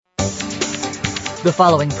The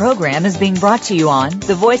following program is being brought to you on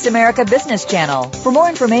the Voice America Business Channel. For more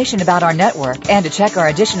information about our network and to check our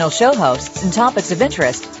additional show hosts and topics of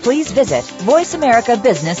interest, please visit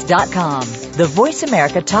voiceamericabusiness.com. The Voice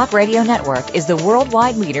America Talk Radio Network is the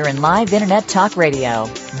worldwide leader in live Internet talk radio.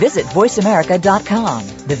 Visit voiceamerica.com.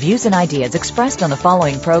 The views and ideas expressed on the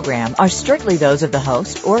following program are strictly those of the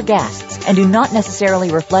host or guests and do not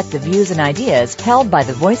necessarily reflect the views and ideas held by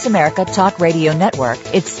the Voice America Talk Radio Network,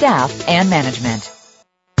 its staff, and management.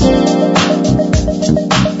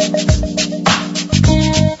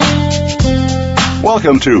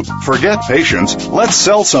 Welcome to Forget Patience, Let's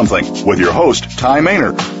Sell Something with your host, Ty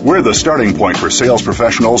Maynard. We're the starting point for sales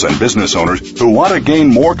professionals and business owners who want to gain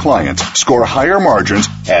more clients, score higher margins,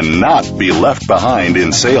 and not be left behind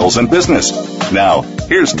in sales and business. Now,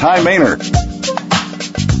 here's Ty Maynard.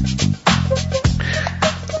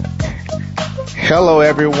 Hello,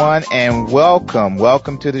 everyone, and welcome.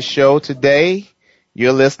 Welcome to the show today.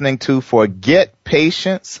 You're listening to Forget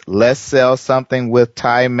Patience, Let's Sell Something with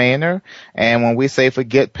Ty Maynard. And when we say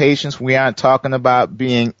forget patience, we aren't talking about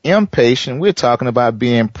being impatient. We're talking about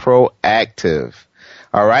being proactive.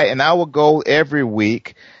 All right. And our goal every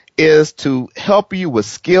week is to help you with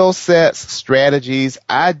skill sets, strategies,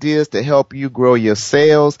 ideas to help you grow your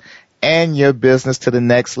sales and your business to the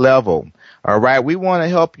next level. All right. We want to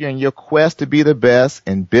help you in your quest to be the best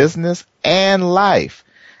in business and life.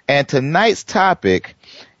 And tonight's topic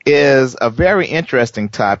is a very interesting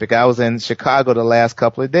topic. I was in Chicago the last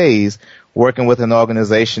couple of days working with an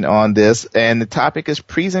organization on this, and the topic is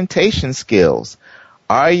presentation skills.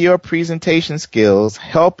 Are your presentation skills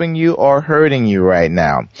helping you or hurting you right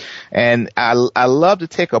now? And I love to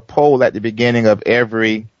take a poll at the beginning of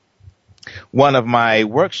every one of my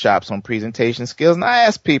workshops on presentation skills, and I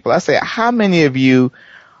ask people, I say, how many of you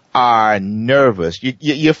are nervous?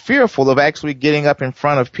 You're fearful of actually getting up in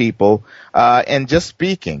front of people and just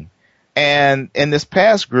speaking. And in this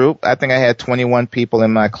past group, I think I had 21 people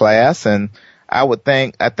in my class, and I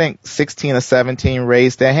think 16 or 17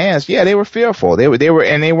 raised their hands. Yeah, they were fearful. They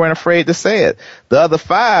weren't afraid to say it. The other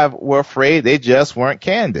 5 were afraid. They just weren't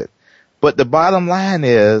candid. But the bottom line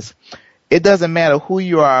is, it doesn't matter who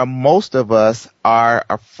you are. Most of us are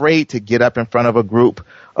afraid to get up in front of a group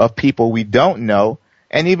of people we don't know.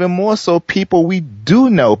 And even more so, people we do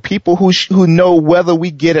know, people who know whether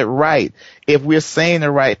we get it right, if we're saying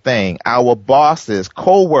the right thing, our bosses,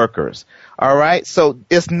 co-workers, all right? So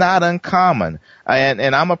it's not uncommon.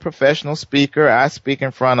 And I'm a professional speaker. I speak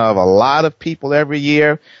in front of a lot of people every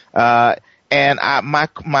year. And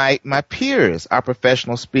my peers are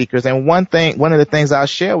professional speakers. And one of the things I'll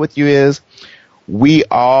share with you is we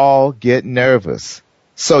all get nervous.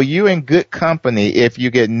 So you're in good company if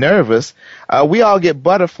you get nervous. We all get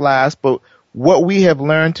butterflies, but what we have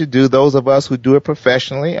learned to do, those of us who do it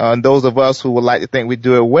professionally, and those of us who would like to think we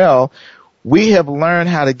do it well, we have learned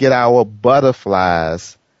how to get our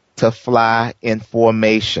butterflies to fly in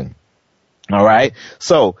formation. All right.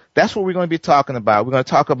 So that's what we're going to be talking about. We're going to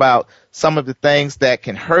talk about some of the things that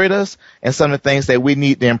can hurt us and some of the things that we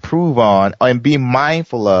need to improve on and be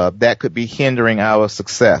mindful of that could be hindering our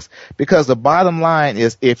success. Because the bottom line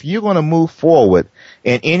is, if you're going to move forward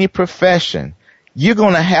in any profession, you're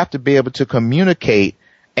going to have to be able to communicate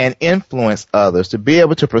and influence others, to be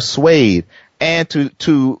able to persuade and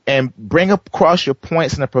to bring across your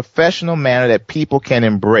points in a professional manner that people can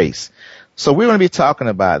embrace. So we're going to be talking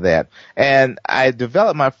about that. And I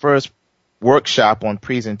developed my first workshop on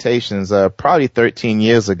presentations probably 13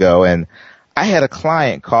 years ago, and I had a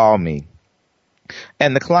client call me.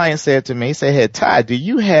 And the client said to me, he said, "Hey, Ty, do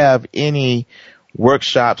you have any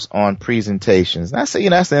workshops on presentations?" And I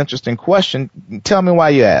said, that's an interesting question. Tell me why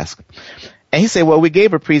you ask. And he said, well, we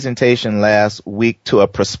gave a presentation last week to a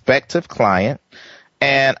prospective client,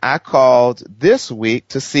 and I called this week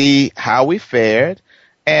to see how we fared.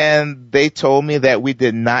 And they told me that we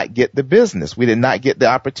did not get the business. We did not get the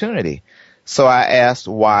opportunity. So I asked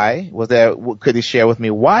why. Could he share with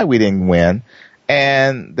me why we didn't win?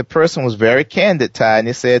 And the person was very candid, Ty, and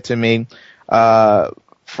he said to me,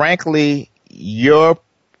 frankly, your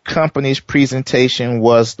company's presentation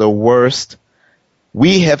was the worst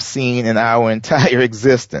we have seen in our entire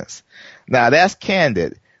existence. Now, that's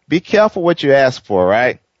candid. Be careful what you ask for,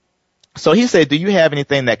 right? So he said, do you have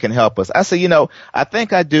anything that can help us? I said, I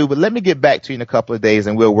think I do, but let me get back to you in a couple of days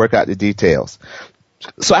and we'll work out the details.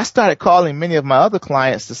 So I started calling many of my other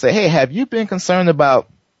clients to say, hey, have you been concerned about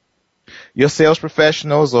your sales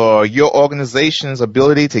professionals or your organization's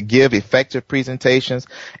ability to give effective presentations?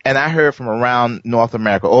 And I heard from around North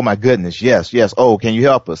America, oh my goodness, yes. Oh, can you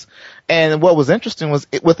help us? And what was interesting was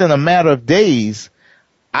within a matter of days,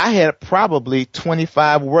 I had probably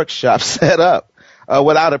 25 workshops set up.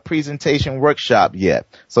 without a presentation workshop yet.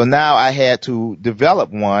 So now I had to develop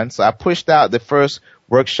one. So I pushed out the first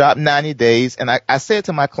workshop, 90 days, and I said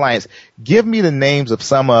to my clients, give me the names of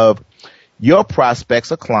some of your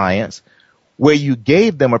prospects or clients where you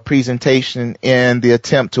gave them a presentation in the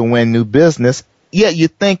attempt to win new business, yet you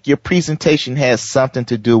think your presentation has something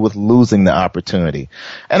to do with losing the opportunity.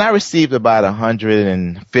 And I received about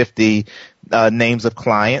 150 names of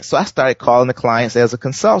clients, so I started calling the clients as a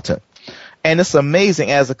consultant. And it's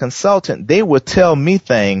amazing, as a consultant, they would tell me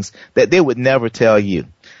things that they would never tell you.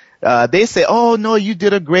 They say, oh, no, you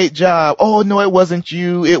did a great job. Oh, no, it wasn't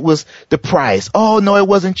you. It was the price. Oh, no, it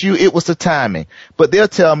wasn't you. It was the timing. But they'll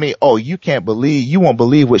tell me, oh, you won't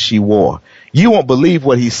believe what she wore. You won't believe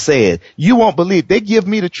what he said. You won't believe. They give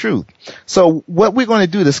me the truth. So what we're going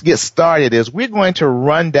to do to get started is we're going to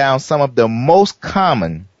run down some of the most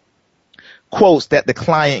common quotes that the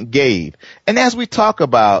client gave. And as we talk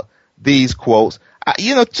about these quotes,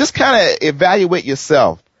 just kind of evaluate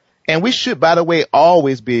yourself. And we should, by the way,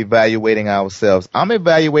 always be evaluating ourselves. I'm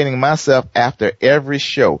evaluating myself after every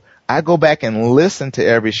show. I go back and listen to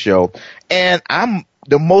every show, and I'm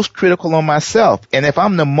the most critical on myself. And if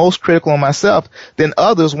I'm the most critical on myself, then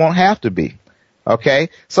others won't have to be. Okay?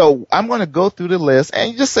 So I'm going to go through the list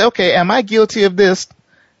and just say, okay, am I guilty of this?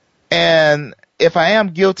 And if I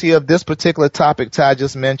am guilty of this particular topic Ty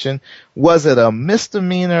just mentioned, was it a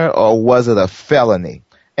misdemeanor or was it a felony?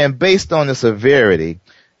 And based on the severity,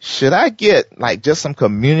 should I get like just some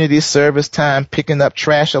community service time picking up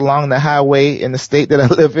trash along the highway in the state that I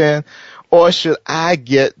live in? Or should I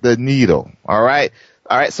get the needle? All right.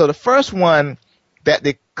 So the first one that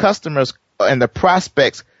the customers and the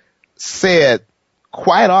prospects said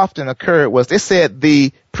quite often occurred was they said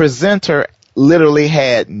the presenter literally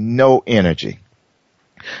had no energy.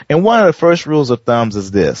 And one of the first rules of thumbs is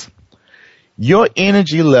this: your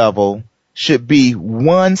energy level should be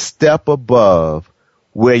one step above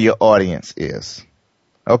where your audience is.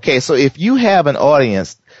 Okay, so if you have an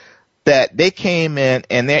audience that they came in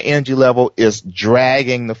and their energy level is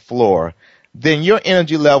dragging the floor, then your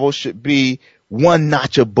energy level should be one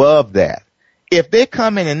notch above that. If they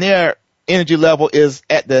come in and their energy level is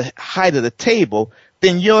at the height of the table,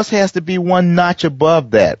 then yours has to be one notch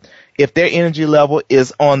above that. If their energy level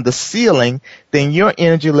is on the ceiling, then your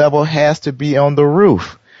energy level has to be on the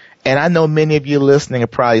roof. And I know many of you listening are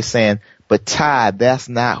probably saying, but Ty, that's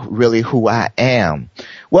not really who I am.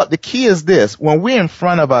 Well, the key is this: when we're in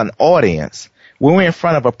front of an audience, when we're in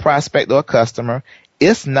front of a prospect or a customer,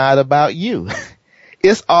 it's not about you.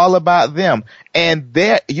 It's all about them. And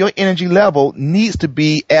your energy level needs to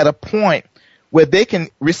be at a point where they can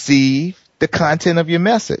receive the content of your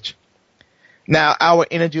message. Now, our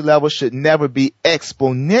energy level should never be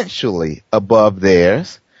exponentially above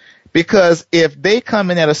theirs, because if they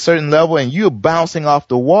come in at a certain level and you're bouncing off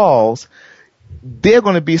the walls, they're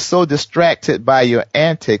going to be so distracted by your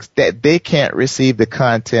antics that they can't receive the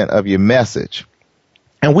content of your message.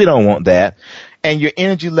 And we don't want that. And your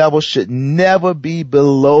energy level should never be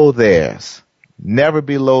below theirs. Never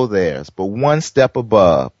below theirs, but one step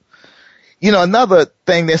above. Another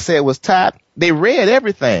thing they said was, Ty, they read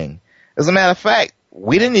everything. As a matter of fact,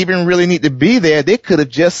 we didn't even really need to be there. They could have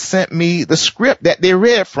just sent me the script that they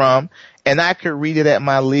read from, and I could read it at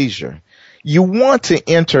my leisure. You want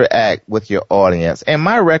to interact with your audience. And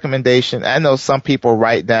my recommendation, I know some people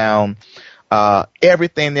write down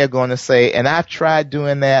everything they're going to say, and I've tried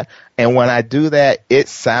doing that. And when I do that, it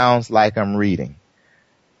sounds like I'm reading.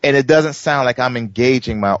 And it doesn't sound like I'm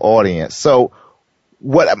engaging my audience. So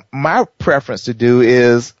what my preference to do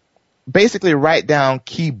is basically write down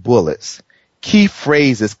key bullets, key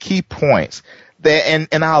phrases, key points, and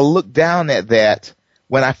I'll look down at that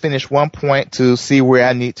when I finish one point to see where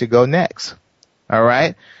I need to go next. All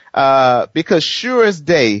right? Because sure as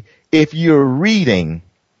day, if you're reading,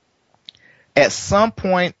 at some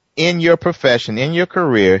point in your profession, in your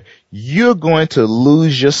career, you're going to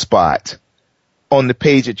lose your spot on the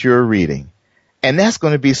page that you're reading. And that's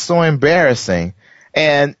going to be so embarrassing,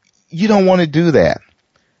 and you don't want to do that.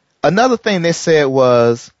 Another thing they said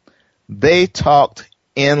was they talked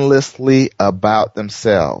endlessly about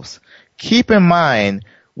themselves. Keep in mind,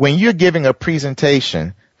 when you're giving a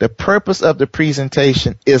presentation, the purpose of the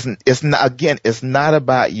presentation it's not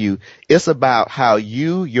about you. It's about how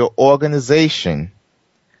you, your organization,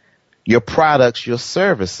 your products, your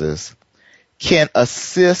services can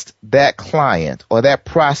assist that client or that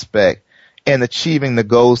prospect in achieving the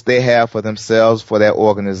goals they have for themselves, for their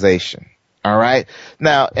organization. All right.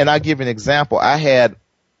 Now, and I'll give you an example. I had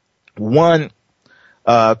one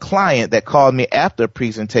client that called me after a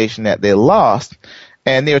presentation that they lost,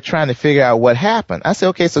 and they were trying to figure out what happened. I said,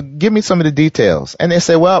 okay, so give me some of the details. And they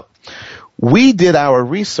said, well, we did our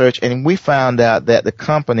research and we found out that the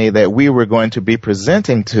company that we were going to be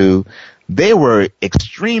presenting to, they were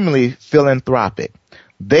extremely philanthropic.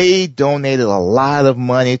 They donated a lot of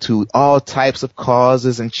money to all types of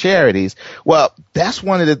causes and charities. Well, that's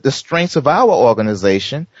one of the strengths of our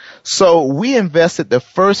organization. So we invested the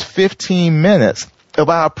first 15 minutes of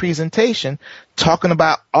our presentation talking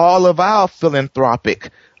about all of our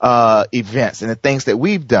philanthropic events and the things that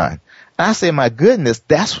we've done. And I say, my goodness,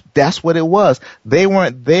 that's what it was. They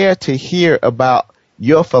weren't there to hear about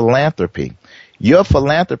your philanthropy. Your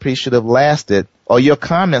philanthropy should have lasted, or your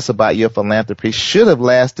comments about your philanthropy should have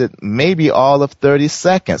lasted maybe all of 30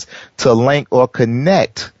 seconds to link or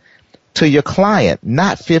connect to your client,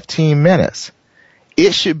 not 15 minutes.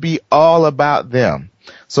 It should be all about them.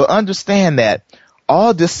 So understand that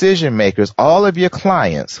all decision makers, all of your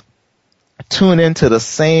clients, tune into the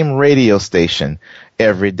same radio station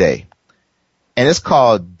every day. And it's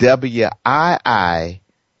called WIIFM.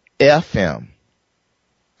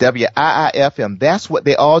 WIIFM. That's what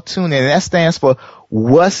they all tune in. And that stands for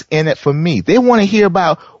what's in it for me. They want to hear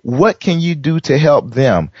about what can you do to help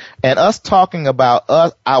them. And us talking about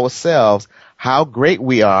us, ourselves, how great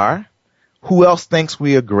we are, who else thinks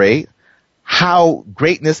we are great, how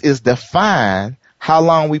greatness is defined, how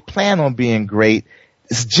long we plan on being great,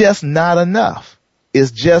 is just not enough.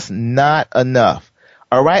 It's just not enough.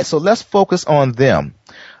 All right, so let's focus on them.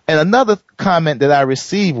 And another comment that I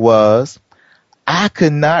received was, I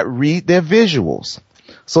could not read their visuals.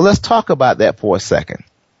 So let's talk about that for a second.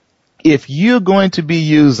 If you're going to be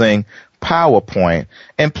using PowerPoint,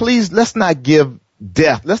 and please, let's not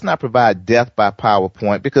provide death by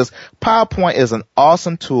PowerPoint, because PowerPoint is an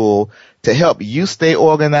awesome tool to help you stay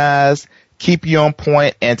organized, keep you on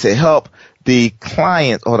point, and to help the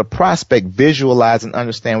client or the prospect visualize and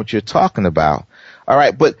understand what you're talking about. All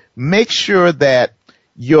right, but make sure that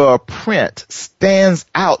your print stands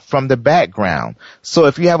out from the background. So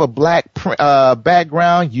if you have a black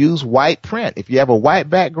background, use white print. If you have a white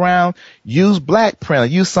background, use black print. Or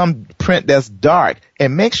use some print that's dark,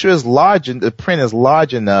 and make sure the print is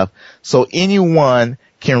large enough so anyone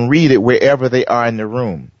can read it wherever they are in the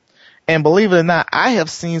room. And believe it or not, I have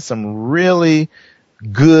seen some really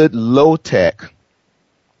good low-tech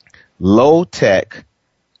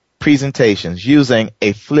presentations using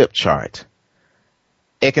a flip chart.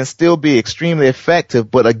 It can still be extremely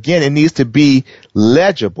effective, but again, it needs to be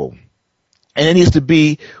legible. And it needs to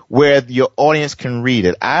be where your audience can read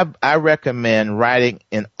it. I recommend writing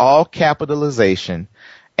in all capitalization,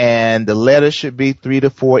 and the letters should be 3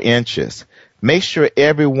 to 4 inches. Make sure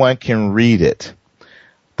everyone can read it.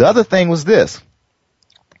 The other thing was this.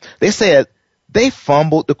 They said they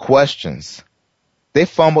fumbled the questions.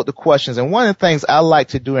 And one of the things I like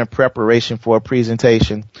to do in preparation for a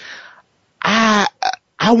presentation, I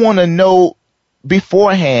want to know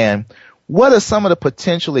beforehand, what are some of the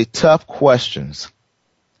potentially tough questions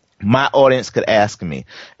my audience could ask me?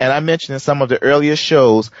 And I mentioned in some of the earlier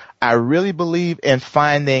shows, I really believe in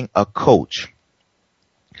finding a coach.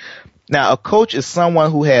 Now, a coach is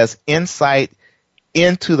someone who has insight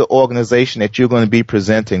into the organization that you're going to be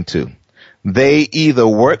presenting to. They either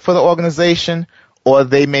work for the organization or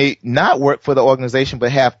they may not work for the organization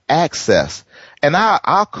but have access. And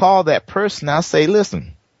I'll call that person. I'll say,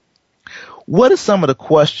 listen, what are some of the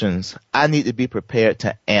questions I need to be prepared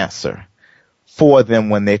to answer for them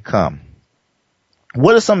when they come?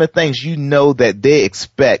 What are some of the things you know that they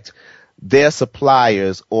expect their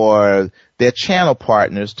suppliers or their channel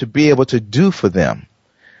partners to be able to do for them?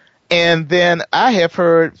 And then I have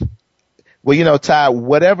heard, well, Ty,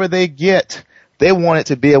 whatever they get, they want it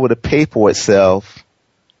to be able to pay for itself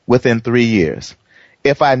within 3 years.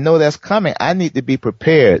 If I know that's coming, I need to be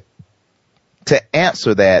prepared to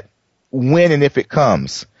answer that when and if it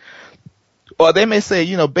comes. Or they may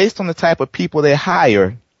say, based on the type of people they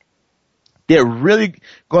hire, they're really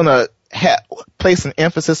going to place an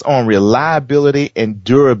emphasis on reliability and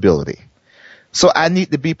durability. So I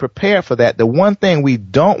need to be prepared for that. The one thing we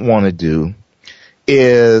don't want to do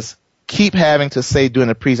is keep having to say during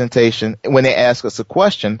the presentation when they ask us a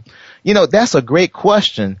question, that's a great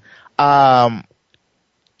question. And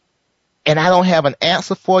I don't have an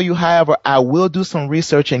answer for you. However, I will do some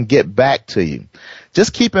research and get back to you.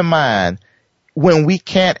 Just keep in mind, when we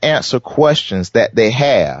can't answer questions that they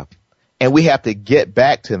have and we have to get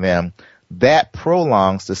back to them, that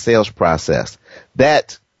prolongs the sales process.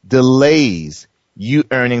 That delays you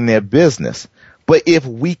earning their business. But if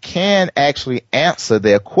we can actually answer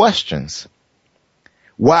their questions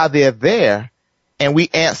while they're there and we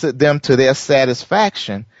answer them to their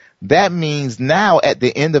satisfaction, that means now at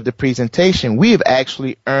the end of the presentation, we have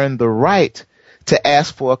actually earned the right to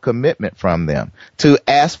ask for a commitment from them, to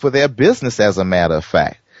ask for their business, as a matter of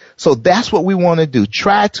fact. So that's what we want to do.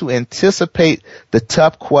 Try to anticipate the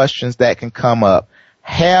tough questions that can come up.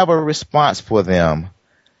 Have a response for them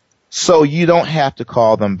so you don't have to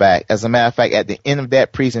call them back. As a matter of fact, at the end of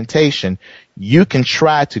that presentation, you can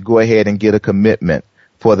try to go ahead and get a commitment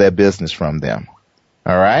for their business from them.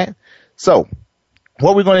 All right? So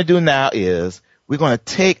what we're going to do now is we're going to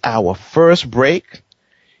take our first break.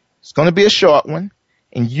 It's going to be a short one,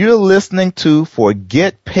 and you're listening to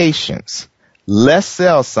Forget Patience. Let's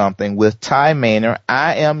Sell Something with Ty Maynor.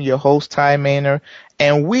 I am your host, Ty Maynor,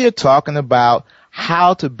 and we are talking about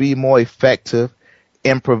how to be more effective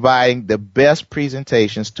in providing the best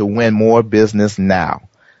presentations to win more business now.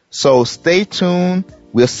 So stay tuned.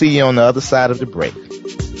 We'll see you on the other side of the break.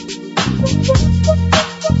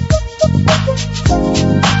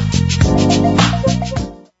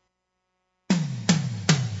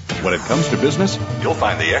 When it comes to business, you'll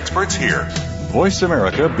find the experts here. Voice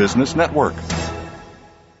America Business Network.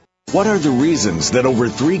 What are the reasons that over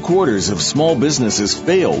 3/4 of small businesses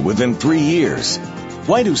fail within 3 years?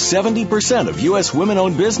 Why do 70% of U.S.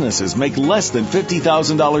 women-owned businesses make less than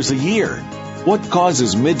 $50,000 a year? What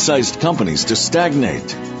causes mid-sized companies to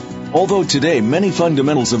stagnate? Although today many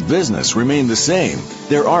fundamentals of business remain the same,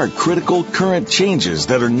 there are critical current changes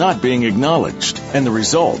that are not being acknowledged, and the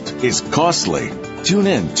result is costly. Tune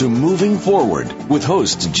in to Moving Forward with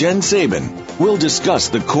host Jen Sabin. We'll discuss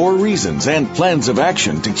the core reasons and plans of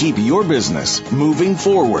action to keep your business moving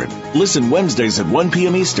forward. Listen Wednesdays at 1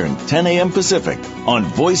 p.m. Eastern, 10 a.m. Pacific on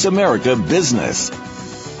Voice America Business.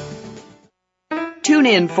 Tune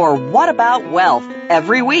in for What About Wealth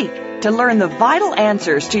every week to learn the vital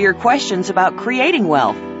answers to your questions about creating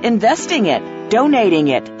wealth, investing it, donating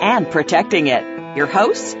it, and protecting it. Your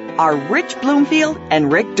hosts are Rich Bloomfield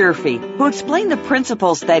and Rick Durfee, who explain the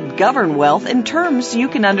principles that govern wealth in terms you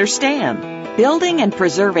can understand. Building and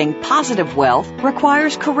preserving positive wealth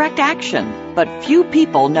requires correct action, but few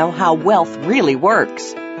people know how wealth really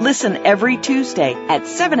works. Listen every Tuesday at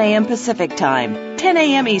 7 a.m. Pacific Time, 10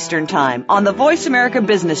 a.m. Eastern Time on the Voice America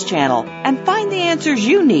Business Channel and find the answers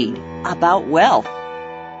you need about wealth.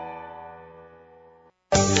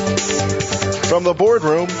 From the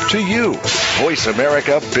boardroom to you, Voice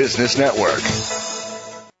America Business Network.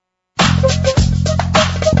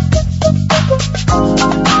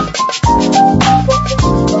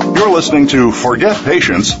 You're listening to Forget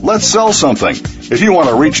Patience, Let's Sell Something. If you want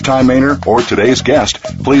to reach Ty Maynor or today's guest,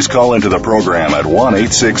 please call into the program at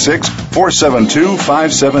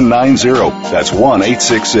 1-866-472-5790. That's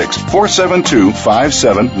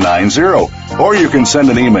 1-866-472-5790. Or you can send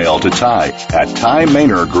an email to Ty at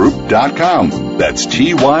TyMaynorGroup.com. That's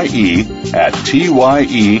TYE at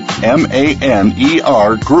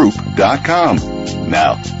TYEMANERGroup.com.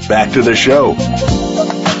 Now, back to the show.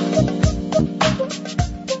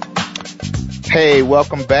 Hey,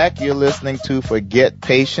 welcome back. You're listening to Forget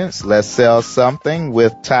Patience, Let's Sell Something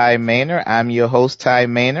with Ty Maynor. I'm your host, Ty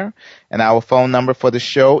Maynor, and our phone number for the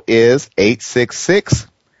show is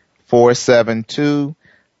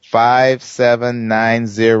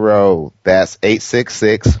 866-472-5790. That's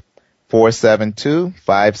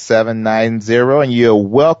 866-472-5790, and you're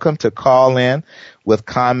welcome to call in with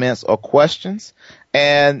comments or questions.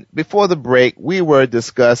 And before the break, we were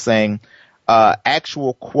discussing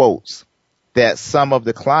actual quotes that some of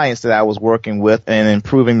the clients that I was working with and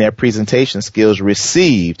improving their presentation skills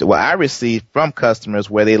received. Well, I received from customers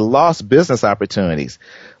where they lost business opportunities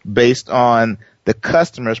based on the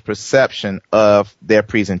customer's perception of their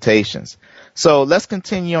presentations. So let's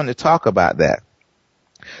continue on to talk about that.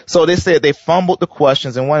 So they said they fumbled the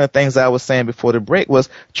questions, and one of the things I was saying before the break was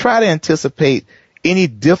try to anticipate any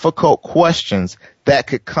difficult questions that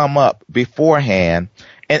could come up beforehand,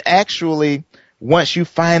 and actually once you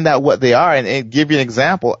find out what they are, and give you an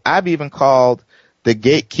example, I've even called the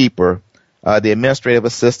gatekeeper, the administrative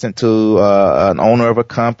assistant to an owner of a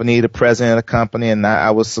company, the president of a company, and I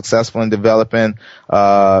was successful in developing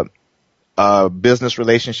a business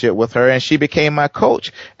relationship with her, and she became my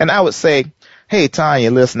coach. And I would say, hey, Tanya,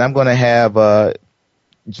 listen, I'm going to have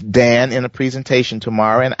Dan in a presentation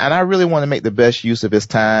tomorrow, and I really want to make the best use of his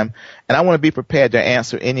time, and I want to be prepared to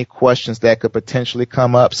answer any questions that could potentially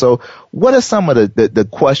come up. So what are some of the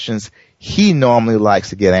questions he normally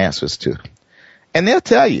likes to get answers to? And they'll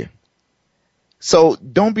tell you. So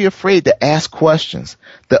don't be afraid to ask questions.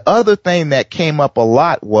 The other thing that came up a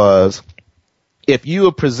lot was if you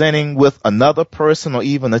were presenting with another person or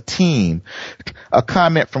even a team, a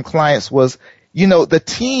comment from clients was, you know, the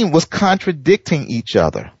team was contradicting each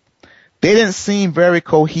other. They didn't seem very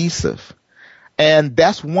cohesive. And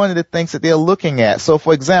that's one of the things that they're looking at. So,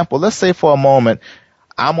 for example, let's say for a moment,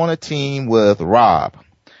 I'm on a team with Rob,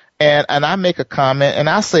 and I make a comment, and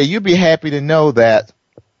I say, you'd be happy to know that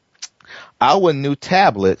our new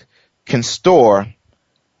tablet can store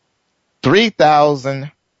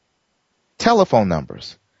 3,000 telephone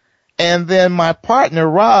numbers. And then my partner,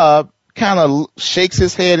 Rob, kind of shakes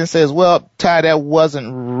his head and says, well, Ty, that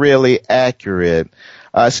wasn't really accurate.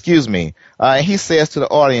 Excuse me. He says to the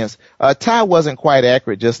audience, Ty wasn't quite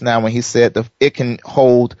accurate just now when he said it can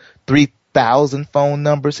hold 3,000 phone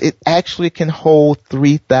numbers. It actually can hold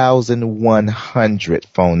 3,100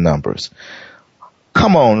 phone numbers.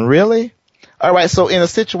 Come on, really? All right, so in a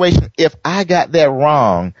situation, if I got that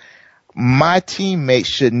wrong, my teammates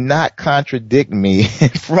should not contradict me in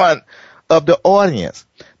front of the audience.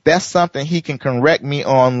 That's something he can correct me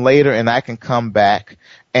on later, and I can come back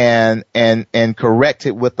and correct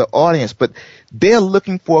it with the audience. But they're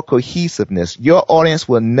looking for cohesiveness. Your audience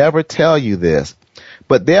will never tell you this,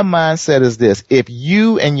 but their mindset is this: if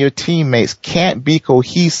you and your teammates can't be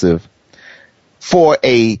cohesive for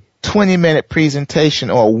a 20-minute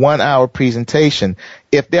presentation or a 1-hour presentation,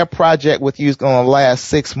 if their project with you is going to last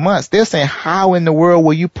 6 months, they're saying, how in the world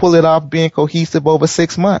will you pull it off being cohesive over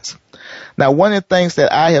 6 months? Now, one of the things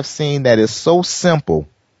that I have seen that is so simple,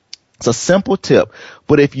 it's a simple tip,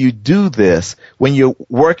 but if you do this when you're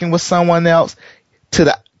working with someone else,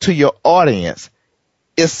 to your audience,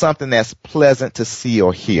 it's something that's pleasant to see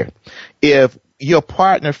or hear. If your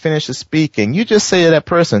partner finishes speaking, you just say to that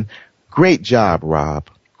person, great job, Rob.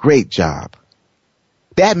 Great job.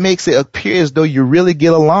 That makes it appear as though you really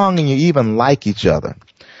get along and you even like each other.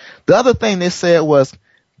 The other thing they said was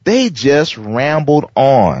they just rambled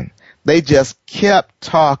on. They just kept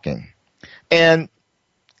talking. And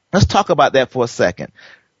let's talk about that for a second.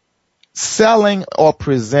 Selling or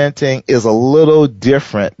presenting is a little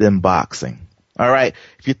different than boxing. All right.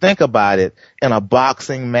 If you think about it, in a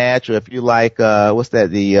boxing match, or if you like,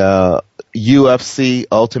 the UFC,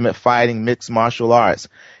 Ultimate Fighting, Mixed Martial Arts,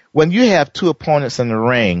 when you have two opponents in the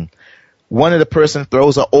ring, one of the person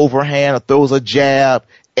throws an overhand or throws a jab,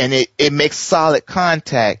 and it makes solid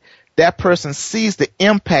contact, that person sees the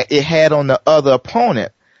impact it had on the other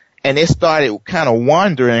opponent, and they started kind of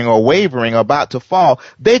wandering or wavering, about to fall.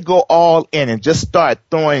 They go all in and just start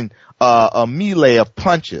throwing a melee of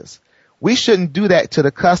punches. We shouldn't do that to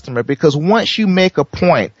the customer, because once you make a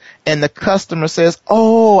point and the customer says,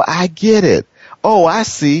 oh, I get it. Oh, I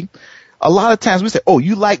see. A lot of times we say, oh,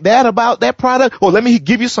 you like that about that product? Oh, let me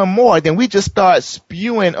give you some more. Then we just start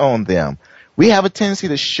spewing on them. We have a tendency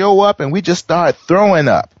to show up and we just start throwing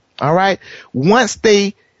up. All right. Once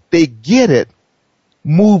they get it,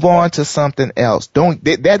 move on to something else.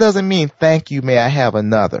 That doesn't mean thank you, may I have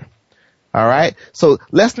another. All right. So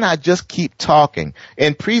let's not just keep talking.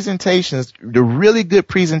 In presentations, the really good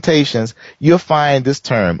presentations, you'll find this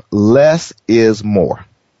term, less is more.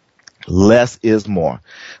 Less is more.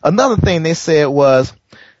 Another thing they said was,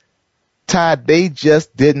 Todd, they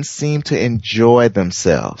just didn't seem to enjoy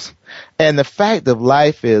themselves. And the fact of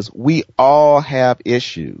life is we all have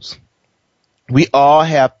issues. We all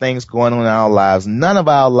have things going on in our lives. None of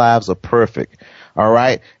our lives are perfect. All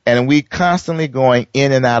right. And we constantly going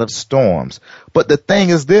in and out of storms. But the thing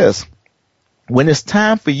is this. When it's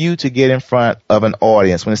time for you to get in front of an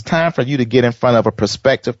audience, when it's time for you to get in front of a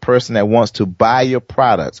prospective person that wants to buy your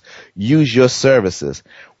products, use your services,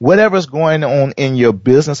 whatever's going on in your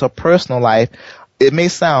business or personal life, it may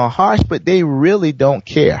sound harsh, but they really don't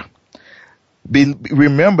care.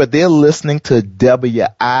 Remember, they're listening to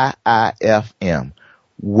WIIFM.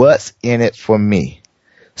 What's in it for me?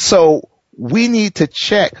 So we need to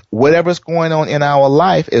check whatever's going on in our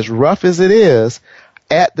life, as rough as it is,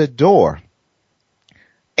 at the door.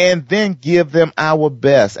 And then give them our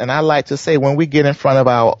best. And I like to say, when we get in front of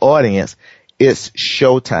our audience, it's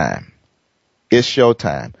showtime. It's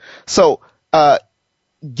showtime. So,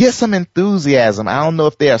 get some enthusiasm. I don't know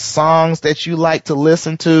if there are songs that you like to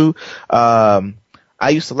listen to. I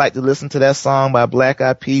used to like to listen to that song by Black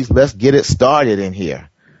Eyed Peas, Let's Get It Started in Here.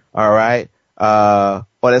 All right. Or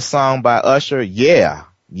that song by Usher, Yeah.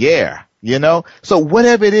 You know, so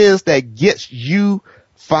whatever it is that gets you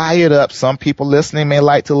fired up. Some people listening may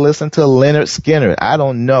like to listen to Leonard Skinner. I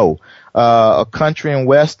don't know. A country and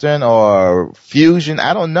western or fusion.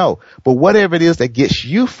 I don't know. But whatever it is that gets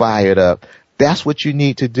you fired up, that's what you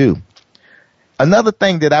need to do. Another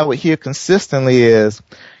thing that I would hear consistently is,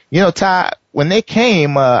 you know, Ty, when they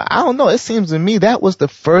came, I don't know, it seems to me that was the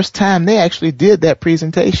first time they actually did that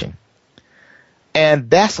presentation. And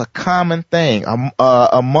that's a common thing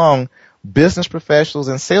among business professionals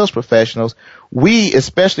and sales professionals, we,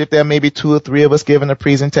 especially if there may be 2 or 3 of us giving a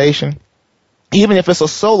presentation, even if it's a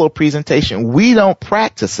solo presentation, we don't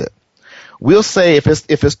practice it. We'll say, if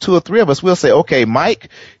it's 2 or 3 of us, we'll say, okay, Mike,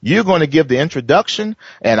 you're going to give the introduction,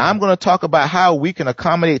 and I'm going to talk about how we can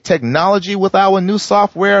accommodate technology with our new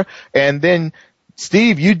software, and then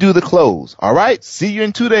Steve, you do the close. All right, see you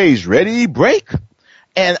in 2 days. Ready, break.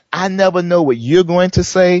 And I never know what you're going to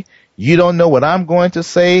say. You don't know what I'm going to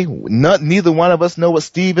say. Neither one of us know what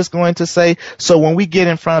Steve is going to say. So when we get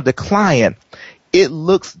in front of the client, it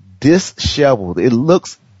looks disheveled. It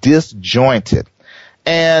looks disjointed.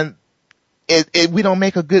 And we don't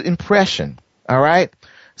make a good impression. All right.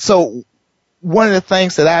 So one of the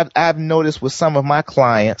things that I've noticed with some of my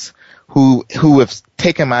clients who have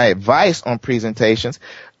taken my advice on presentations,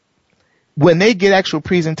 when they get actual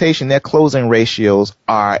presentation, their closing ratios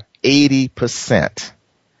are 80%.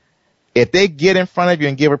 If they get in front of you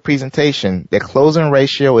and give a presentation, their closing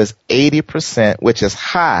ratio is 80%, which is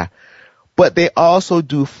high, but they also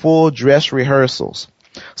do full dress rehearsals.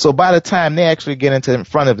 So by the time they actually get in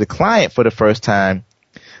front of the client for the first time,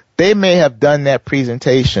 they may have done that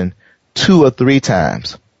presentation 2 or 3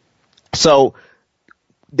 times. So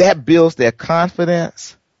that builds their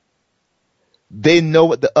confidence. They know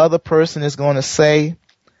what the other person is going to say,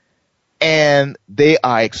 and they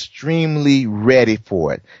are extremely ready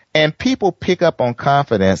for it. And people pick up on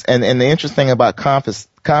confidence. And the interesting thing about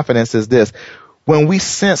confidence is this. When we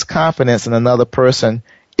sense confidence in another person,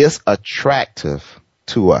 it's attractive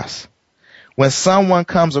to us. When someone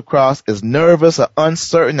comes across as nervous or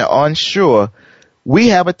uncertain or unsure, we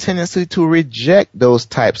have a tendency to reject those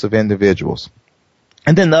types of individuals.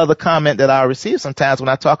 And then the other comment that I receive sometimes when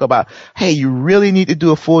I talk about, hey, you really need to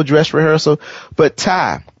do a full dress rehearsal, but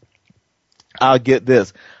Ty, I'll get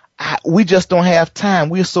this. We just don't have time.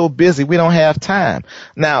 We're so busy. We don't have time.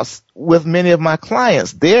 Now, with many of my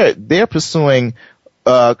clients, they're pursuing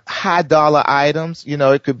high dollar items. You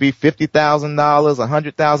know, it could be $50,000,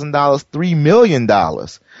 $100,000, $3 million.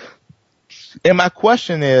 And my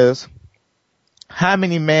question is, how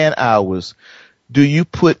many man hours do you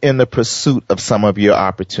put in the pursuit of some of your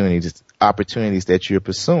opportunities that you're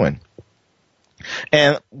pursuing?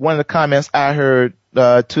 And one of the comments I heard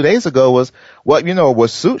 2 days ago was, well, you know,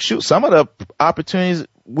 shoot, some of the opportunities,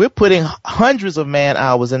 we're putting hundreds of man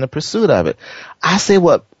hours in the pursuit of it. I say,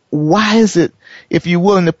 well, why is it, if you're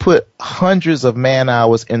willing to put hundreds of man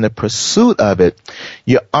hours in the pursuit of it,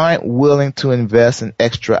 you aren't willing to invest an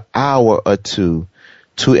extra hour or 2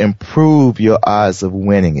 to improve your odds of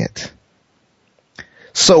winning it?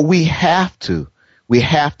 So we have to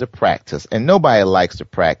practice, and nobody likes to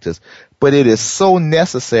practice, but it is so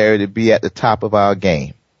necessary to be at the top of our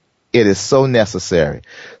game. It is so necessary.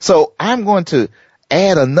 So I'm going to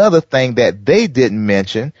add another thing that they didn't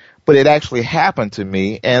mention, but it actually happened to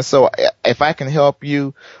me. And so if I can help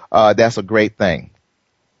you, that's a great thing.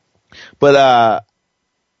 But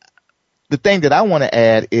the thing that I want to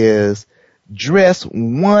add is dress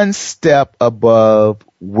one step above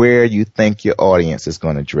where you think your audience is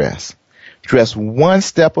going to dress. Dress one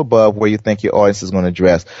step above where you think your audience is going to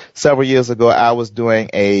dress. Several years ago, I was doing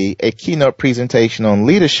a keynote presentation on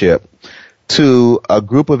leadership to a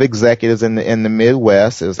group of executives in the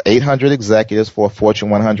Midwest. It was 800 executives for a Fortune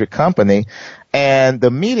 100 company. And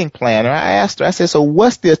the meeting planner, I asked her, I said, so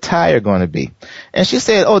what's the attire going to be? And she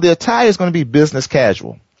said, oh, the attire is going to be business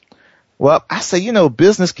casual. Well, I say, you know,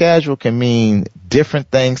 business casual can mean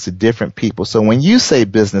different things to different people. So when you say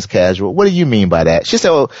business casual, what do you mean by that? She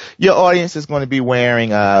said, well, your audience is going to be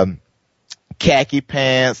wearing khaki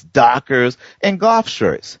pants, Dockers, and golf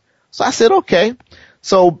shirts. So I said, okay.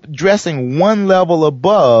 So dressing one level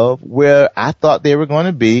above where I thought they were going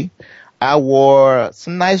to be, I wore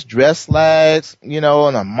some nice dress slacks, you know,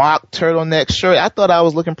 and a mock turtleneck shirt. I thought I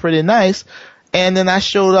was looking pretty nice. And then I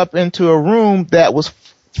showed up into a room that was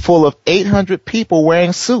full of 800 people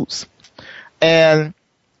wearing suits. And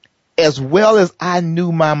as well as I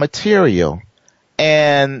knew my material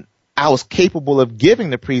and I was capable of giving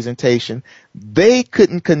the presentation, they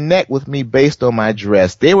couldn't connect with me based on my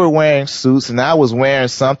dress. They were wearing suits and I was wearing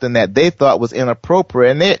something that they thought was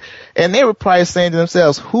inappropriate. And they were probably saying to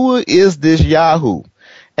themselves, who is this Yahoo?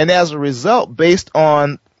 And as a result, based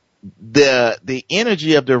on the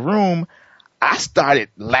energy of the room, I started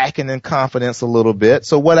lacking in confidence a little bit.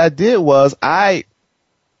 So what I did was I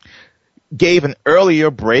gave an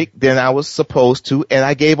earlier break than I was supposed to, and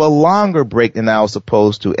I gave a longer break than I was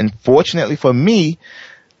supposed to. And fortunately for me,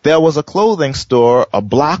 there was a clothing store a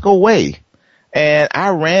block away. And I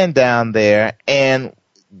ran down there, and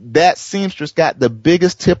that seamstress got the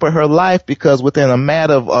biggest tip of her life because within a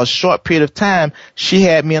matter of a short period of time, she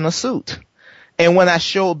had me in a suit. And when I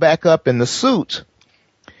showed back up in the suit,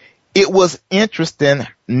 it was interesting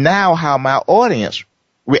now how my audience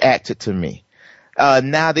reacted to me.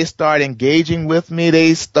 Now they started engaging with me.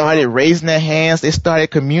 They started raising their hands. They started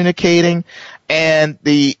communicating. And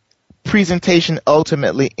the presentation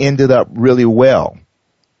ultimately ended up really well.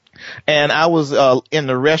 And I was in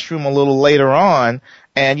the restroom a little later on.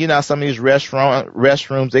 And, you know, some of these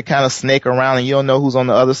restrooms, they kind of snake around and you don't know who's on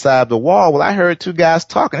the other side of the wall. Well, I heard two guys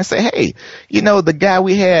talking and say, hey, you know, the guy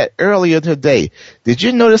we had earlier today, did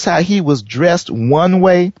you notice how he was dressed one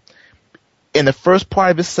way in the first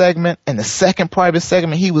part of his segment, and the second part of his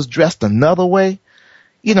segment, he was dressed another way?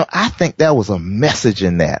 You know, I think that was a message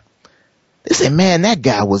in that. They said, man, that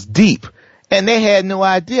guy was deep. And they had no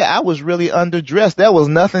idea I was really underdressed. There was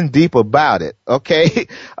nothing deep about it, okay?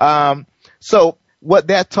 So what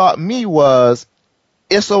that taught me was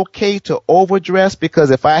it's okay to overdress,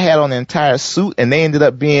 because if I had on an entire suit and they ended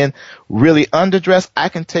up being really underdressed, I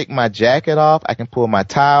can take my jacket off, I can pull my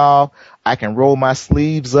tie off, I can roll my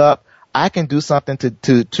sleeves up, I can do something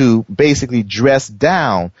to basically dress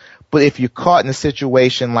down. But if you're caught in a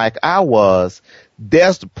situation like I was,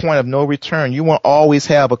 there's the point of no return. You won't always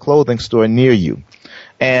have a clothing store near you.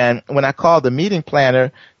 And when I called the meeting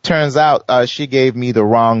planner, turns out she gave me the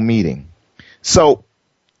wrong meeting. So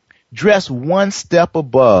dress one step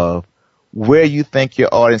above where you think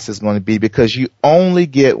your audience is going to be, because you only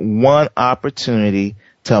get one opportunity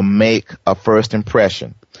to make a first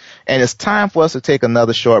impression. And it's time for us to take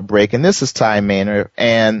another short break. And this is Ty Maynard,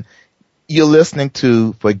 and you're listening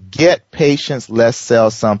to Forget Patience, Let's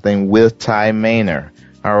Sell Something with Ty Maynard.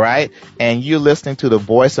 All right? And you're listening to the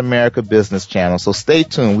Voice America Business Channel. So stay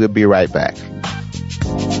tuned. We'll be right back.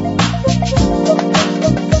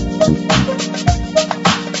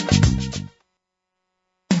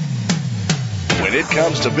 When it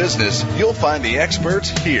comes to business, you'll find the experts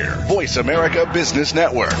here. Voice America Business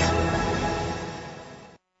Network.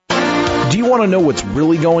 Do you want to know what's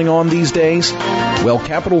really going on these days? Well,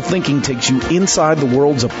 Capital Thinking takes you inside the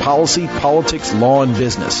worlds of policy, politics, law, and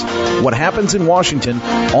business. What happens in Washington,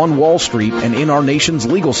 on Wall Street, and in our nation's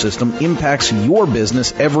legal system impacts your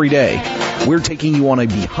business every day. We're taking you on a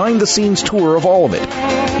behind-the-scenes tour of all of it.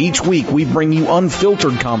 Each week, we bring you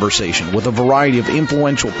unfiltered conversation with a variety of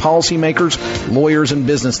influential policymakers, lawyers, and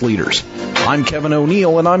business leaders. I'm Kevin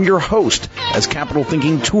O'Neill, and I'm your host as Capital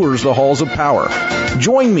Thinking tours the halls of power.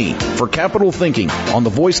 Join me for Capital Thinking on the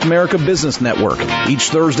Voice America Business Network each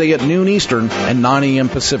Thursday at noon Eastern and 9 a.m.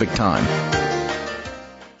 Pacific Time.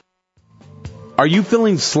 Are you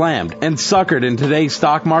feeling slammed and suckered in today's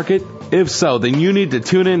stock market? If so, then you need to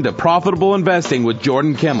tune in to Profitable Investing with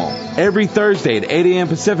Jordan Kimmel. Every Thursday at 8 a.m.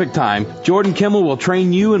 Pacific Time, Jordan Kimmel will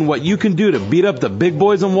train you in what you can do to beat up the big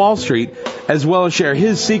boys on Wall Street, as well as share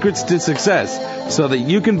his secrets to success so that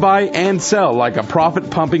you can buy and sell like a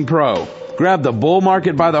profit-pumping pro. Grab the bull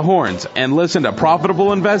market by the horns and listen to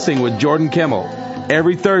Profitable Investing with Jordan Kimmel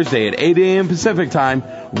every Thursday at 8 a.m. Pacific Time,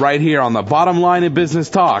 right here on the Bottom Line in Business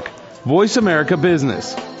Talk, Voice America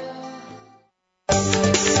Business.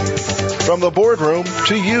 From the boardroom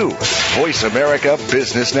to you, Voice America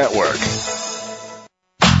Business Network.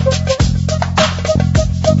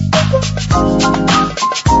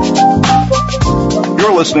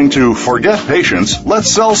 You're listening to Forget Patience, Let's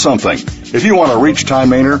Sell Something. If you want to reach Ty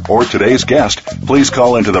Maynard or today's guest, please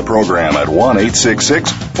call into the program at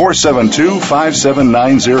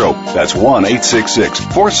 1-866-472-5790. That's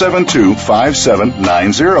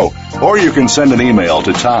 1-866-472-5790. Or you can send an email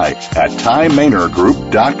to Ty at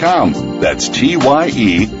TyMaynardGroup.com. That's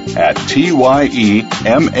TYE at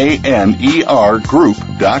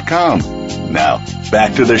TYEMANERGroup.com. Now,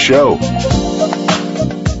 back to the show.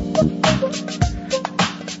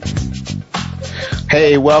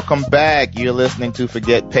 Hey, welcome back. You're listening to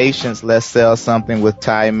Forget Patience, Let's Sell Something with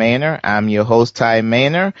Ty Maynard. I'm your host, Ty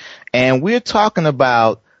Maynard, and we're talking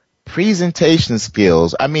about presentation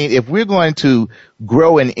skills. I mean, if we're going to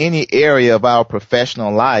grow in any area of our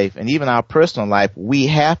professional life and even our personal life, we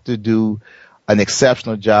have to do an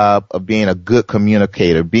exceptional job of being a good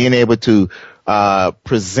communicator, being able to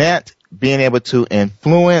present, being able to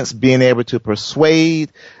influence, being able to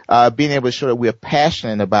persuade, being able to show that we're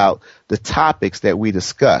passionate about the topics that we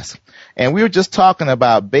discuss. And we were just talking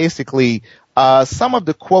about basically some of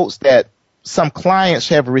the quotes that some clients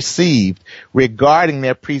have received regarding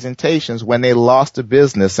their presentations when they lost a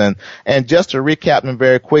business. And just to recap them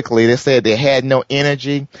very quickly, they said they had no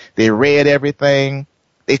energy, they read everything,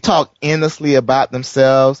 they talked endlessly about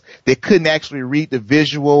themselves, they couldn't actually read the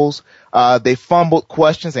visuals, They fumbled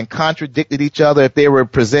questions and contradicted each other if they were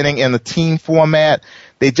presenting in a team format.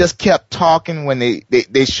 They just kept talking when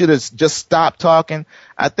they should have just stopped talking.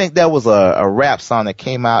 I think that was a rap song that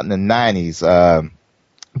came out in the 90s,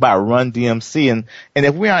 by Run DMC. And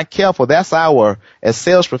if we aren't careful, that's as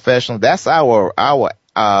sales professionals, that's our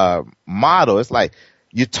motto. It's like,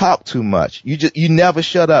 you talk too much. You never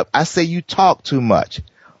shut up. I say you talk too much.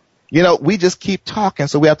 We just keep talking,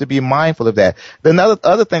 so we have to be mindful of that. The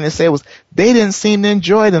other thing they said was they didn't seem to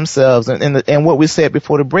enjoy themselves. And what we said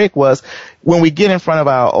before the break was, when we get in front of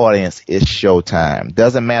our audience, it's showtime.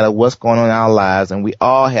 Doesn't matter what's going on in our lives, and we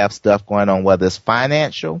all have stuff going on, whether it's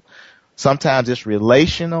financial, sometimes it's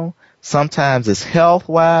relational, sometimes it's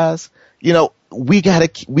health-wise. We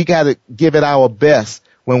gotta give it our best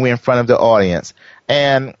when we're in front of the audience.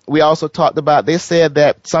 And we also talked about, they said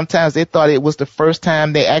that sometimes they thought it was the first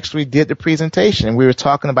time they actually did the presentation. And we were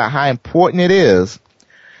talking about how important it is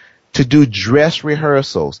to do dress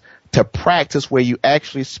rehearsals, to practice where you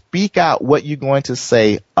actually speak out what you're going to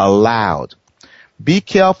say aloud. Be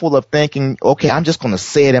careful of thinking, okay, I'm just going to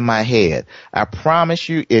say it in my head. I promise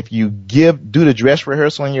you, if you do the dress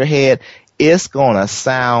rehearsal in your head, it's going to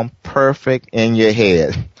sound perfect in your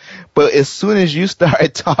head. But as soon as you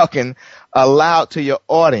start talking aloud to your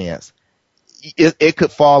audience, it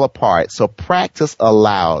could fall apart. So practice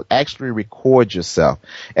aloud. Actually record yourself.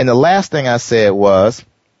 And the last thing I said was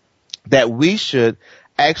that we should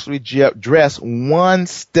actually dress one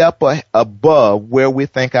step above where we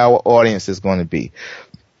think our audience is going to be.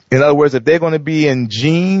 In other words, if they're going to be in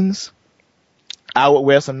jeans, I would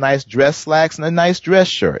wear some nice dress slacks and a nice dress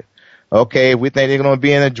shirt. Okay, if we think they're going to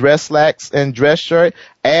be in a dress slacks and dress shirt,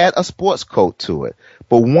 add a sports coat to it.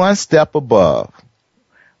 But one step above.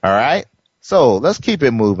 All right? So let's keep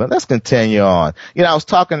it moving. Let's continue on. I was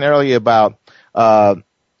talking earlier about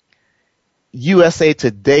USA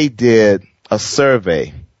Today did a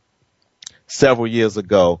survey several years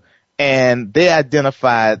ago, and they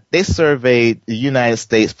surveyed the United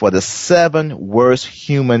States for the 7 worst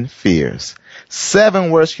human fears.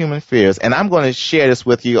 7 worst human fears. And I'm going to share this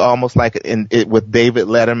with you almost like with David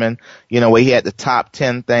Letterman, where he had the top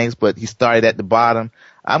 10 things, but he started at the bottom.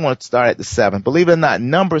 I'm going to start at the 7. Believe it or not,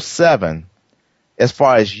 number 7, as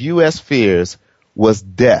far as U.S. fears, was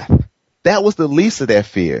death. That was the least of their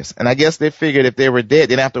fears. And I guess they figured if they were dead, they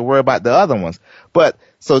didn't have to worry about the other ones. But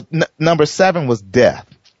so number 7 was death.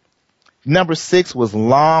 Number 6 was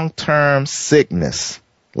long-term sickness,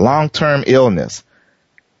 long-term illness.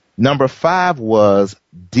 Number 5 was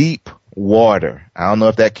deep water. I don't know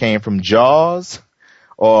if that came from Jaws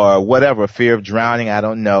or whatever, fear of drowning, I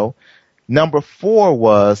don't know. Number 4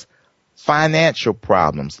 was financial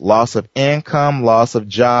problems, loss of income, loss of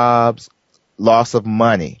jobs, loss of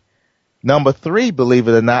money. Number 3, believe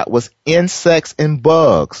it or not, was insects and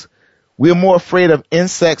bugs. We're more afraid of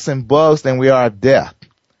insects and bugs than we are of death.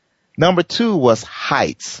 Number 2 was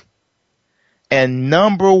heights. And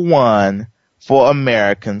number 1 for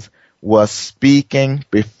Americans was speaking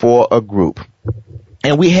before a group.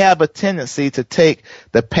 And we have a tendency to take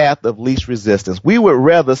the path of least resistance. We would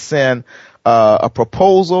rather send a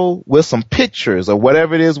proposal with some pictures or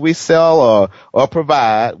whatever it is we sell or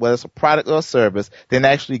provide, whether it's a product or a service, than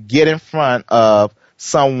actually get in front of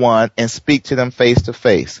someone and speak to them face to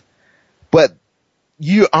face. But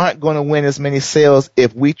you aren't going to win as many sales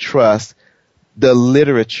if we trust the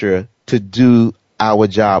literature to do our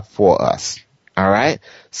job for us. All right?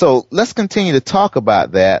 So let's continue to talk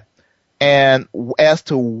about that and as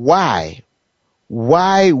to why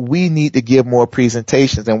we need to give more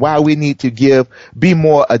presentations and why we need to be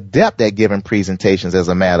more adept at giving presentations, as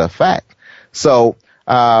a matter of fact. So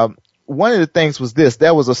one of the things was this.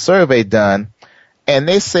 There was a survey done, and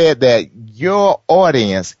they said that your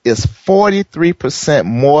audience is 43%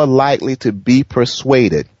 more likely to be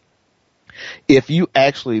persuaded if you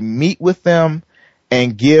actually meet with them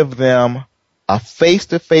and give them a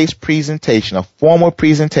face-to-face presentation, a formal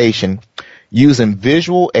presentation using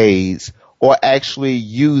visual aids or actually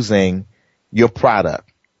using your product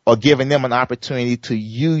or giving them an opportunity to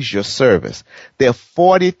use your service. They're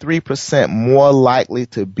 43% more likely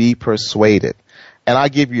to be persuaded. And I'll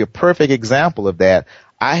give you a perfect example of that.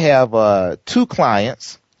 I have 2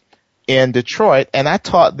 clients in Detroit, and I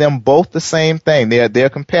taught them both the same thing. They're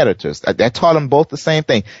competitors. I taught them both the same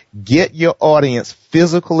thing. Get your audience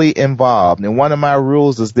physically involved. And one of my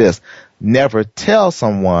rules is this: never tell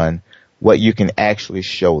someone what you can actually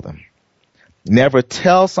show them. Never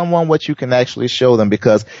tell someone what you can actually show them,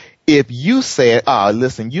 because if you say,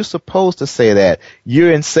 listen, you're supposed to say that,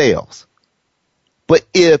 you're in sales. But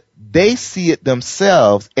if they see it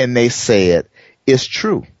themselves and they say it, it's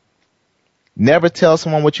true. Never tell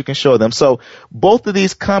someone what you can show them. So both of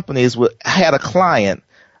these companies had a client.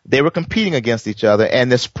 They were competing against each other,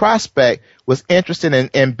 and this prospect was interested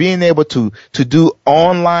in being able to do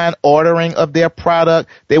online ordering of their product.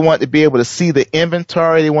 They wanted to be able to see the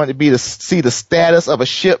inventory. They wanted to be able to see the status of a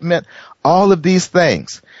shipment, all of these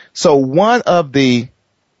things. So one of the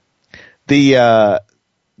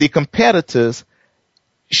competitors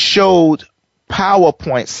showed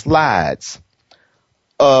PowerPoint slides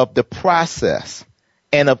of the process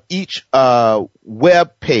and of each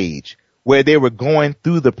web page where they were going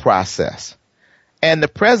through the process. And the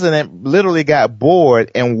president literally got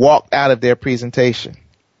bored and walked out of their presentation.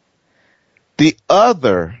 The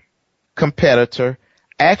other competitor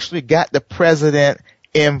actually got the president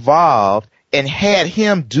involved and had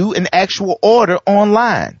him do an actual order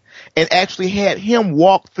online, and actually had him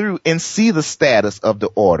walk through and see the status of the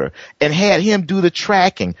order, and had him do the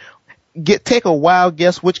tracking. Take a wild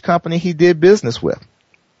guess which company he did business with.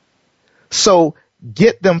 So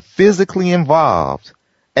get them physically involved.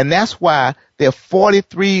 And that's why they're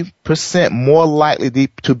 43% more likely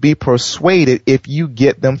to be persuaded if you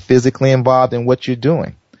get them physically involved in what you're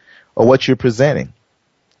doing or what you're presenting.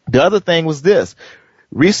 The other thing was this.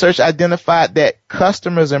 Research identified that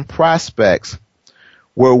customers and prospects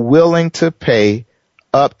were willing to pay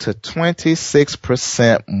up to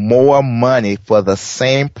 26% more money for the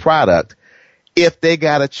same product if they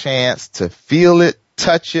got a chance to feel it,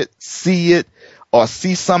 touch it, see it, or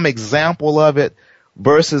see some example of it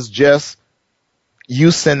versus just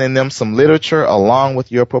you sending them some literature along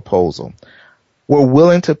with your proposal. We're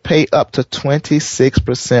willing to pay up to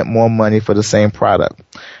 26% more money for the same product.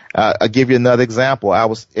 I'll give you another example. I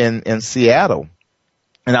was in Seattle,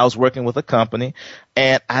 and I was working with a company,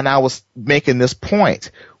 and I was making this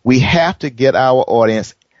point. We have to get our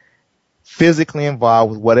audience physically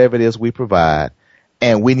involved with whatever it is we provide,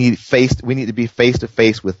 and we need to be face to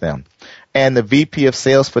face with them. And the VP of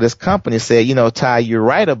sales for this company said, Ty, you're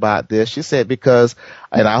right about this. She said, because,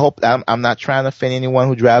 and I hope I'm not trying to offend anyone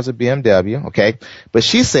who drives a BMW, okay? But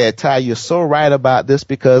she said, Ty, you're so right about this,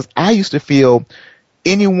 because I used to feel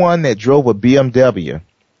anyone that drove a BMW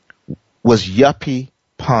was yuppie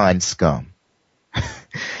pond scum.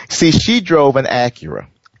 See, she drove an Acura,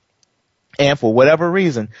 and for whatever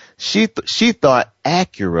reason, she thought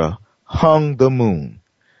Acura hung the moon.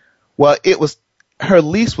 Well, her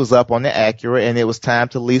lease was up on the Acura, and it was time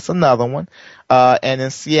to lease another one. And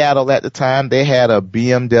in Seattle at the time, they had a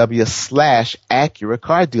BMW / Acura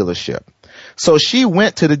car dealership. So she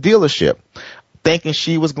went to the dealership thinking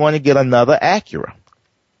she was going to get another Acura.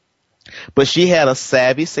 But she had a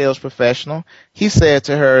savvy sales professional. He said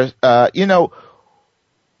to her,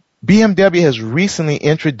 BMW has recently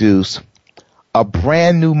introduced a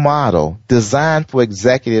brand new model designed for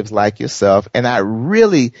executives like yourself, and I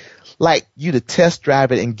really like you to test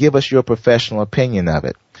drive it and give us your professional opinion of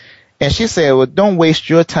it. And she said, well, don't waste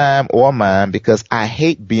your time or mine, because I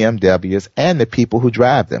hate BMWs and the people who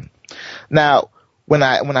drive them. Now, when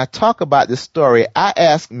I talk about this story, I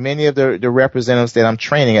ask many of the representatives that I'm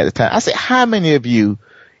training at the time, I say, how many of you,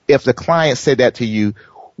 if the client said that to you,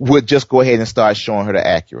 would just go ahead and start showing her the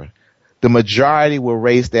Acura? The majority will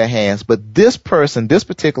raise their hands. But this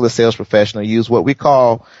particular sales professional, used what we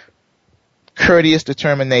call courteous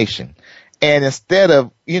determination. And instead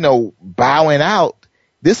of, bowing out,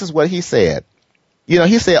 this is what he said.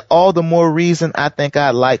 He said, all the more reason I think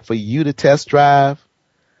I'd like for you to test drive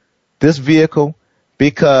this vehicle,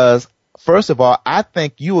 because first of all, I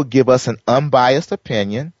think you will give us an unbiased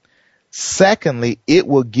opinion. Secondly, it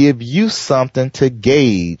will give you something to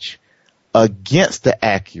gauge against the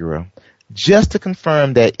Acura, just to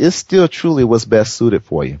confirm that it still truly was best suited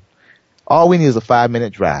for you. All we need is a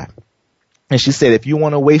 5-minute drive. And she said, if you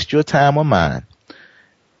want to waste your time or mine.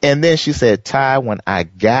 And then she said, Ty, when I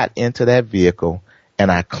got into that vehicle and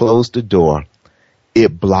I closed the door,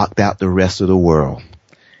 it blocked out the rest of the world.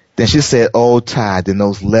 Then she said, oh, Ty, then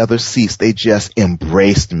those leather seats, they just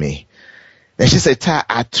embraced me. Then she said, Ty,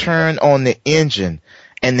 I turned on the engine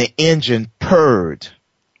and the engine purred.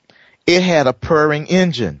 It had a purring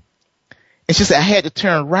engine. And she said, I had to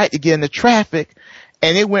turn right to get into traffic,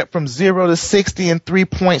 and it went from 0 to 60 in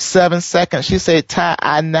 3.7 seconds. She said, Ty,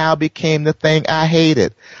 I now became the thing I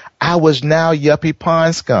hated. I was now yuppie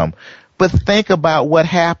pond scum. But think about what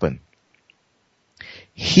happened.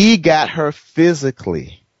 He got her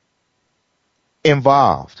physically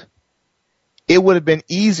involved. It would have been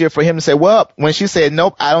easier for him to say, well, when she said,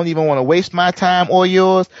 nope, I don't even want to waste my time or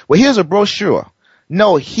yours. Well, here's a brochure.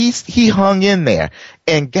 No, he hung in there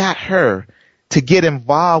and got her to get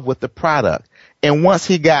involved with the product. And once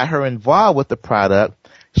he got her involved with the product,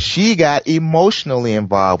 She got emotionally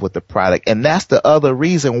involved with the product. And that's the other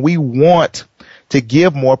reason we want to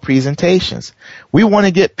give more presentations. We want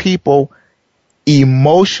to get people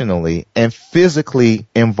emotionally and physically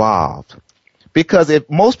involved. Because if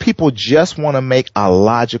most people just want to make a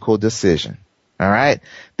logical decision, all right?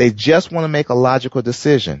 They just want to make a logical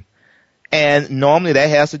decision. And normally that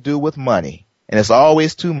has to do with money. And it's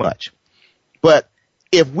always too much. But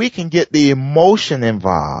if we can get the emotion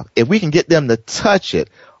involved, if we can get them to touch it,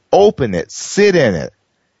 open it, sit in it,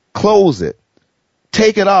 close it,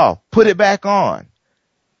 take it off, put it back on,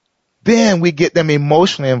 then we get them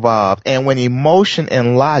emotionally involved. And when emotion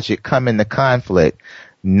and logic come into conflict,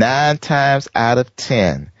 9 times out of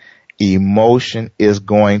 10, emotion is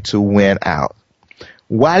going to win out.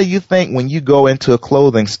 Why do you think when you go into a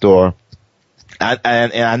clothing store,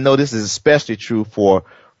 and I know this is especially true for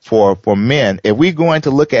men, if we're going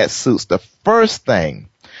to look at suits, the first thing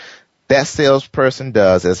that salesperson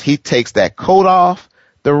does is he takes that coat off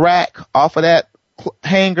the rack, off of that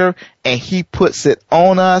hanger, and he puts it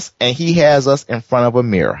on us, and he has us in front of a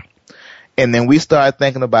mirror. And then we start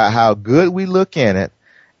thinking about how good we look in it,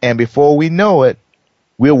 and before we know it,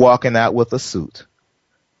 we're walking out with a suit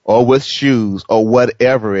or with shoes or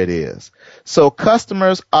whatever it is. So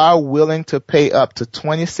customers are willing to pay up to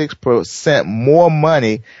 26% more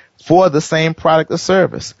money for the same product or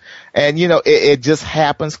service. And, it just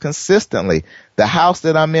happens consistently. The house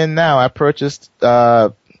that I'm in now, I purchased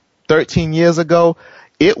 13 years ago.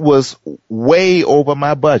 It was way over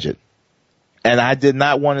my budget. And I did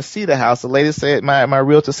not want to see the house. The lady said, my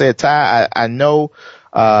realtor said, Ty, I know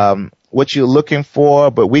what you're looking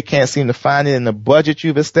for, but we can't seem to find it in the budget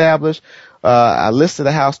you've established. I listed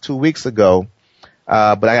a house 2 weeks ago,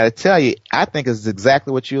 but I got to tell you, I think it's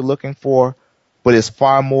exactly what you're looking for, but it's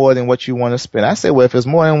far more than what you want to spend. I said, well, if it's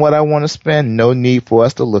more than what I want to spend, no need for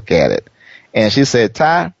us to look at it. And she said,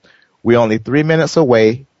 Ty, we're only 3 minutes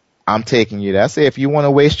away. I'm taking you there. I said, if you want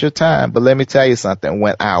to waste your time, but let me tell you something.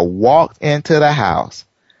 When I walked into the house,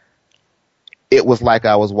 it was like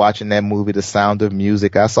I was watching that movie, The Sound of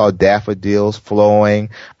Music. I saw daffodils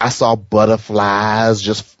flowing. I saw butterflies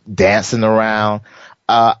just dancing around.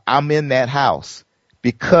 I'm in that house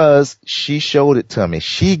because she showed it to me.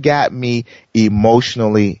 She got me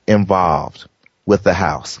emotionally involved with the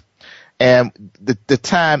house. And the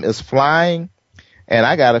time is flying. And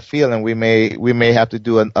I got a feeling we may have to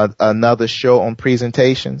do another show on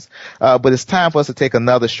presentations. But it's time for us to take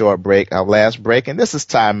another short break, our last break. And this is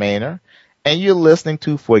Ty Maynard. And you're listening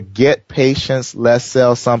to Forget Patience, Let's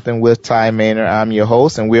Sell Something with Ty Maynard. I'm your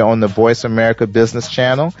host, and we're on the Voice America Business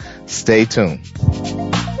Channel. Stay tuned.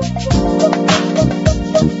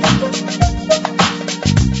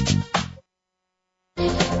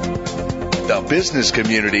 The business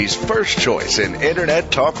community's first choice in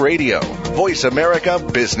Internet Talk Radio. Voice America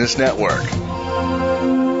Business Network.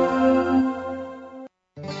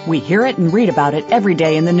 We hear it and read about it every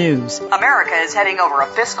day in the news. America is heading over a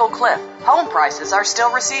fiscal cliff. Home prices are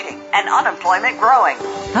still receding and unemployment growing.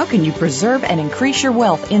 How can you preserve and increase your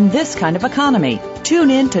wealth in this kind of economy? Tune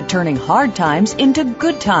in to Turning Hard Times into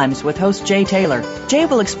Good Times with host Jay Taylor. Jay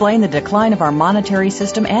will explain the decline of our monetary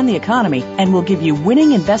system and the economy and will give you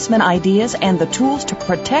winning investment ideas and the tools to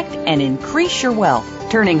protect and increase your wealth.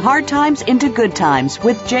 Turning Hard Times into Good Times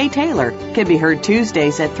with Jay Taylor can be heard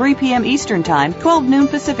Tuesdays at 3 p.m. Eastern Time, 12 noon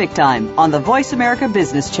Pacific Time on the Voice America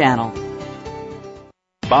Business Channel.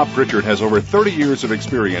 Bob Pritchard has over 30 years of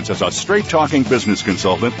experience as a straight-talking business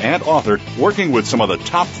consultant and author working with some of the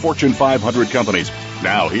top Fortune 500 companies.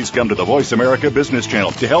 Now he's come to the Voice America Business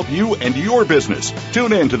Channel to help you and your business.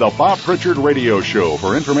 Tune in to the Bob Pritchard Radio Show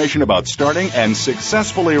for information about starting and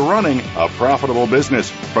successfully running a profitable business.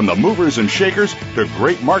 From the movers and shakers to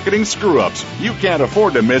great marketing screw-ups, you can't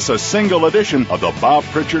afford to miss a single edition of the Bob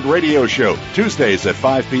Pritchard Radio Show. Tuesdays at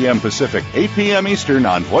 5 p.m. Pacific, 8 p.m. Eastern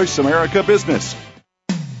on Voice America Business.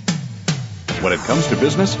 When it comes to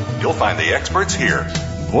business, you'll find the experts here.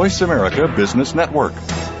 Voice America Business Network.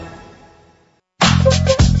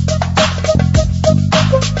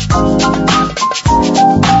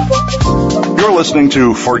 You're listening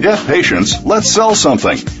to Forget Patience, Let's Sell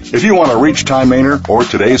Something. If you want to reach Ty Maynard or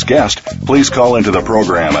today's guest, please call into the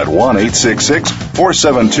program at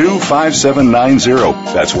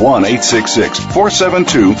 1-866-472-5790. That's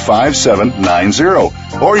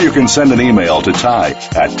 1-866-472-5790. Or you can send an email to Ty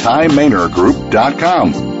at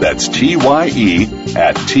TyMaynardGroup.com. That's TYE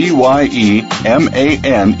at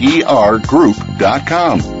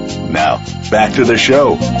TYEMANERGroup.com. Now, back to the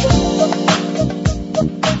show.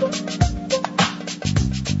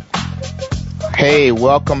 Hey,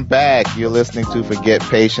 welcome back. You're listening to Forget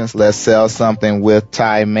Patience, Let's Sell Something with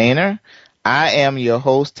Ty Maynard. I am your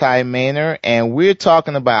host, Ty Maynard, and we're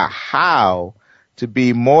talking about how to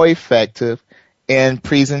be more effective in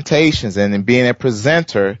presentations and in being a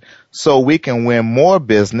presenter so we can win more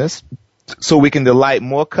business, so we can delight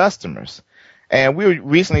more customers. And we were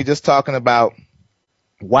recently just talking about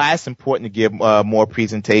why it's important to give more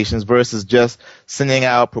presentations versus just sending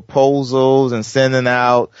out proposals and sending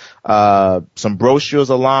out some brochures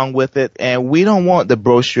along with it. And we don't want the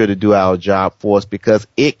brochure to do our job for us because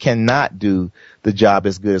it cannot do the job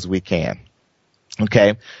as good as we can.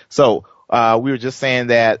 Okay, so we were just saying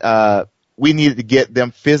that we needed to get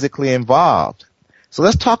them physically involved. So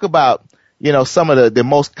let's talk about, some of the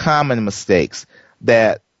most common mistakes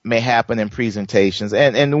that may happen in presentations.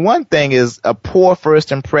 And one thing is a poor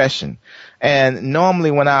first impression. And normally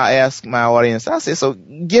when I ask my audience, I say, so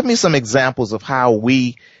give me some examples of how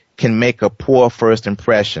we can make a poor first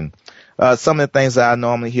impression. Some of the things that I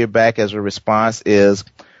normally hear back as a response is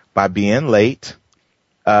by being late,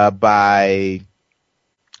 by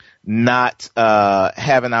not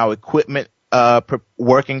having our equipment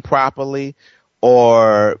working properly,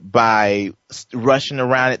 or by rushing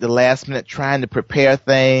around at the last minute trying to prepare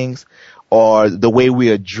things, or the way we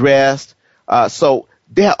are dressed. So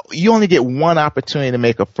you only get one opportunity to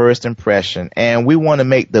make a first impression, and we want to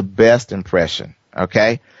make the best impression,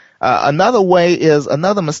 okay? Another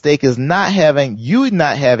mistake is not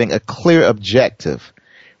having a clear objective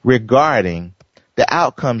regarding the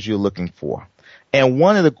outcomes you're looking for. And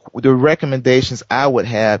one of the recommendations I would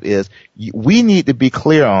have is you need to be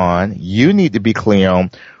clear on,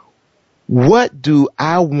 what do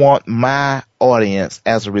I want my audience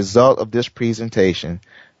as a result of this presentation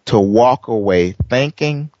to walk away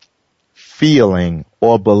thinking, feeling,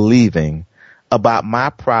 or believing about my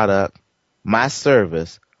product, my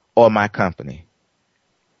service, or my company.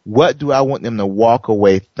 What do I want them to walk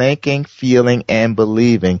away thinking, feeling, and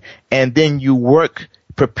believing? And then you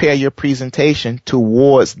prepare your presentation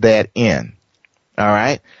towards that end. All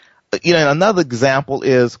right. Another example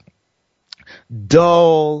is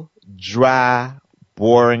dull, dry,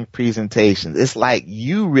 boring presentations. It's like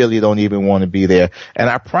you really don't even want to be there. And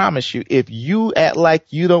I promise you, if you act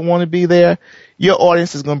like you don't want to be there, your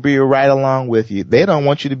audience is going to be right along with you. They don't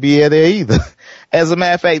want you to be there either. As a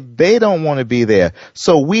matter of fact, they don't want to be there.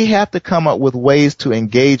 So we have to come up with ways to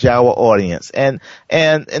engage our audience. And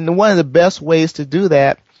one of the best ways to do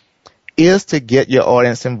that is to get your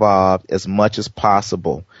audience involved as much as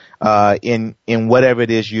possible in whatever it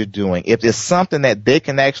is you're doing. If it's something that they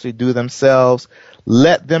can actually do themselves,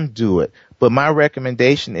 let them do it. But my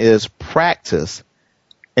recommendation is practice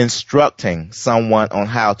instructing someone on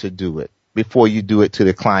how to do it before you do it to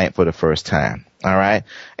the client for the first time. All right.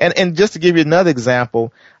 And just to give you another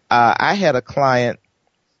example, I had a client,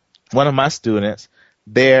 one of my students,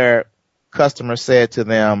 their customer said to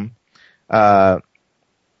them, hey,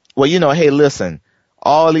 listen,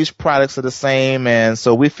 all these products are the same, and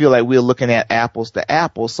so we feel like we're looking at apples to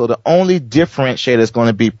apples, so the only differentiator is going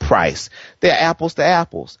to be price. They're apples to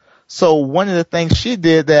apples. So one of the things she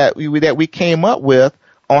did that we came up with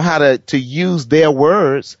on how to use their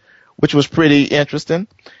words, which was pretty interesting,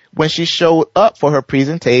 when she showed up for her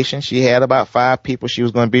presentation, she had about 5 people she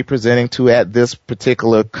was going to be presenting to at this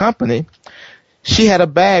particular company. She had a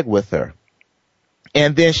bag with her,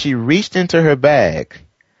 and then she reached into her bag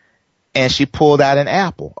and she pulled out an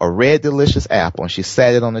apple, a red delicious apple, and she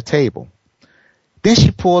sat it on the table. Then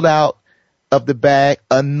she pulled out of the bag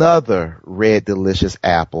another red delicious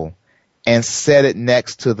apple and set it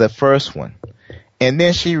next to the first one. And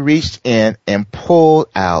then she reached in and pulled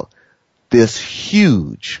out this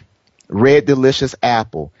huge red delicious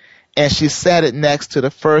apple, and she sat it next to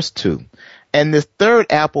the first 2. And this third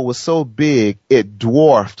apple was so big it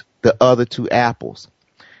dwarfed the other 2 apples.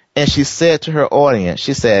 And she said to her audience,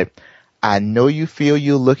 she said, I know you feel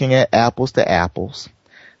you're looking at apples to apples.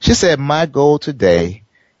 She said, my goal today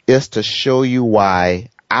is to show you why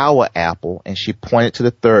our apple, and she pointed to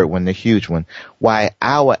the third one, the huge one, why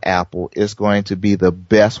our apple is going to be the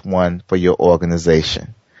best one for your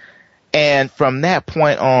organization. And from that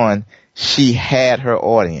point on, she had her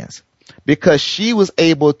audience because she was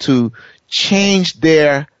able to change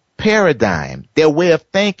their paradigm, their way of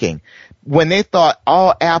thinking. When they thought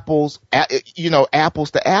all apples,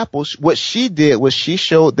 apples to apples, what she did was she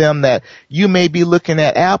showed them that you may be looking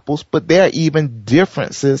at apples, but there are even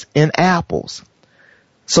differences in apples.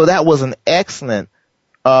 So that was an excellent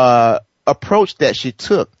approach that she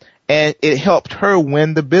took, and it helped her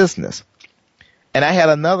win the business. And I had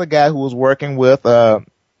another guy who was working with a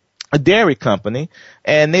dairy company,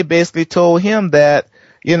 and they basically told him that,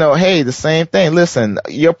 hey, the same thing. Listen,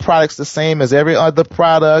 your product's the same as every other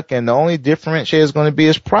product, and the only differentiator is going to be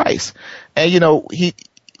its price. And,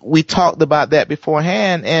 we talked about that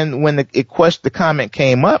beforehand, and when the comment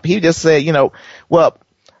came up, he just said, well,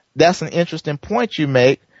 that's an interesting point you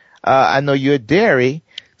make. I know you're dairy,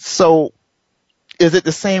 so is it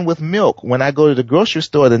the same with milk? When I go to the grocery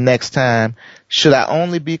store the next time, should I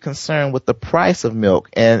only be concerned with the price of milk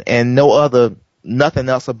and nothing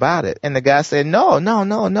else about it? And the guy said, no.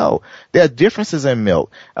 There are differences in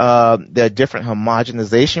milk. There are different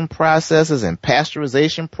homogenization processes and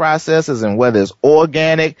pasteurization processes, and whether it's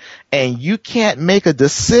organic, and you can't make a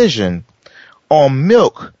decision on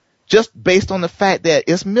milk just based on the fact that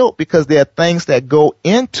it's milk, because there are things that go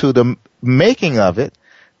into the making of it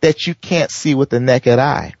that you can't see with the naked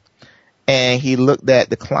eye. And he looked at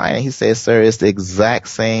the client and he said, sir, it's the exact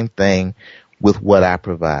same thing with what I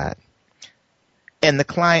provide. And the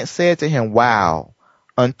client said to him, wow,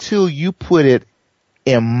 until you put it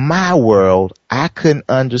in my world, I couldn't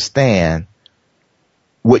understand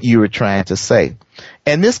what you were trying to say.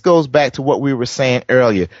 And this goes back to what we were saying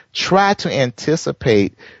earlier. Try to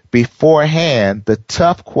anticipate beforehand the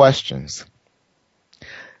tough questions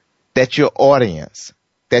that your audience,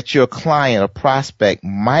 that your client or prospect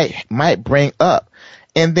might bring up.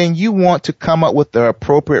 And then you want to come up with the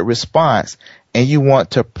appropriate response, and you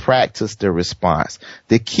want to practice the response.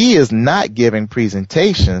 The key is not giving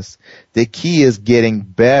presentations. The key is getting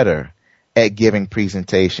better at giving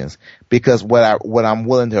presentations. Because what I'm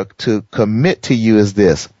willing to commit to you is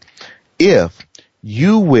this. If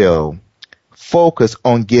you will focus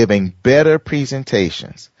on giving better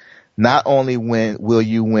presentations, not only will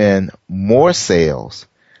you win more sales,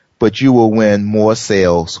 but you will win more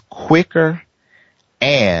sales quicker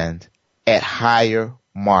and at higher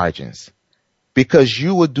margins, because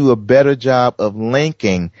you will do a better job of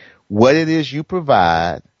linking what it is you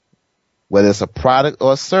provide, whether it's a product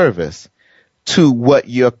or a service, to what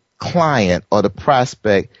your client or the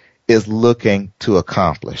prospect is looking to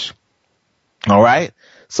accomplish. All right?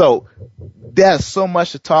 So there's so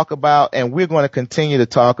much to talk about, and we're going to continue to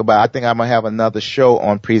talk about. I think I'm going to have another show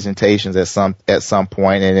on presentations at some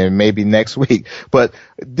point, and then maybe next week. But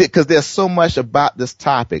because there's so much about this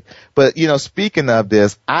topic. But speaking of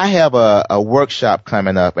this, I have a workshop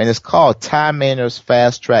coming up, and it's called Ty Maynard's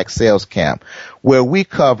Fast Track Sales Camp, where we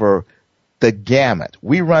cover the gamut.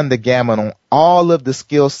 We run the gamut on all of the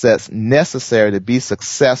skill sets necessary to be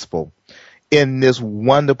successful in this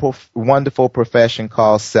wonderful, wonderful profession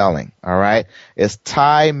called selling. All right. It's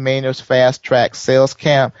Ty Maynard's Fast Track Sales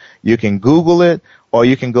Camp. You can Google it, or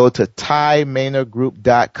you can go to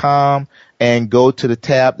tymaynardgroup.com and go to the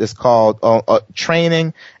tab that's called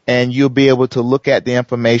training, and you'll be able to look at the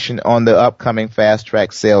information on the upcoming Fast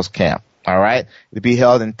Track Sales Camp. All right. It'll be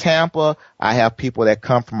held in Tampa. I have people that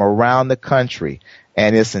come from around the country,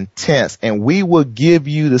 and it's intense, and we will give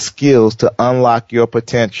you the skills to unlock your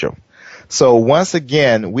potential. So once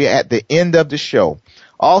again, we're at the end of the show.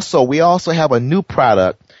 We also have a new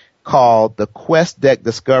product called the Quest Deck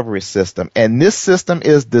Discovery System. And this system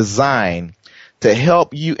is designed to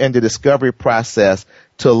help you in the discovery process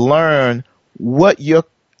to learn what your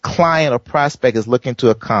client or prospect is looking to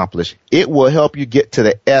accomplish. It will help you get to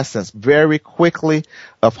the essence very quickly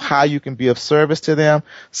of how you can be of service to them.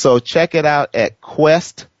 So check it out at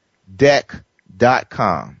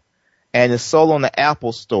questdeck.com. And it's sold on the App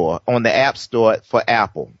Store for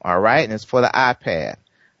Apple, all right? And it's for the iPad.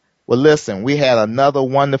 Well, listen, we had another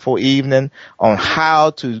wonderful evening on how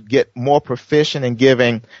to get more proficient in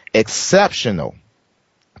giving exceptional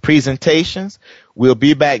presentations. We'll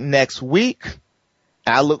be back next week.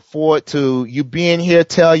 I look forward to you being here.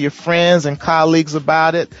 Tell your friends and colleagues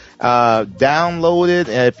about it. Download it,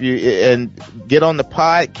 and get on the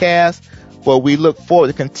podcast. But we look forward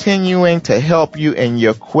to continuing to help you in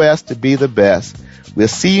your quest to be the best. We'll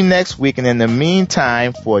see you next week. And in the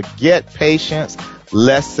meantime, forget patience.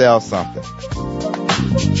 Let's sell something.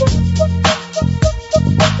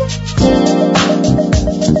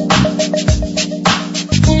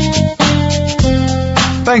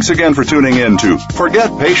 Thanks again for tuning in to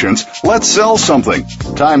Forget Patience, Let's Sell Something.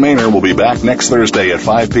 Ty Maynard will be back next Thursday at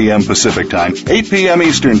 5 p.m. Pacific Time, 8 p.m.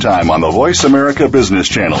 Eastern Time on the Voice America Business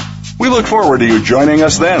Channel. We look forward to you joining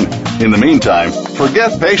us then. In the meantime,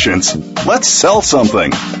 forget patience. Let's sell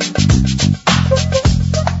something.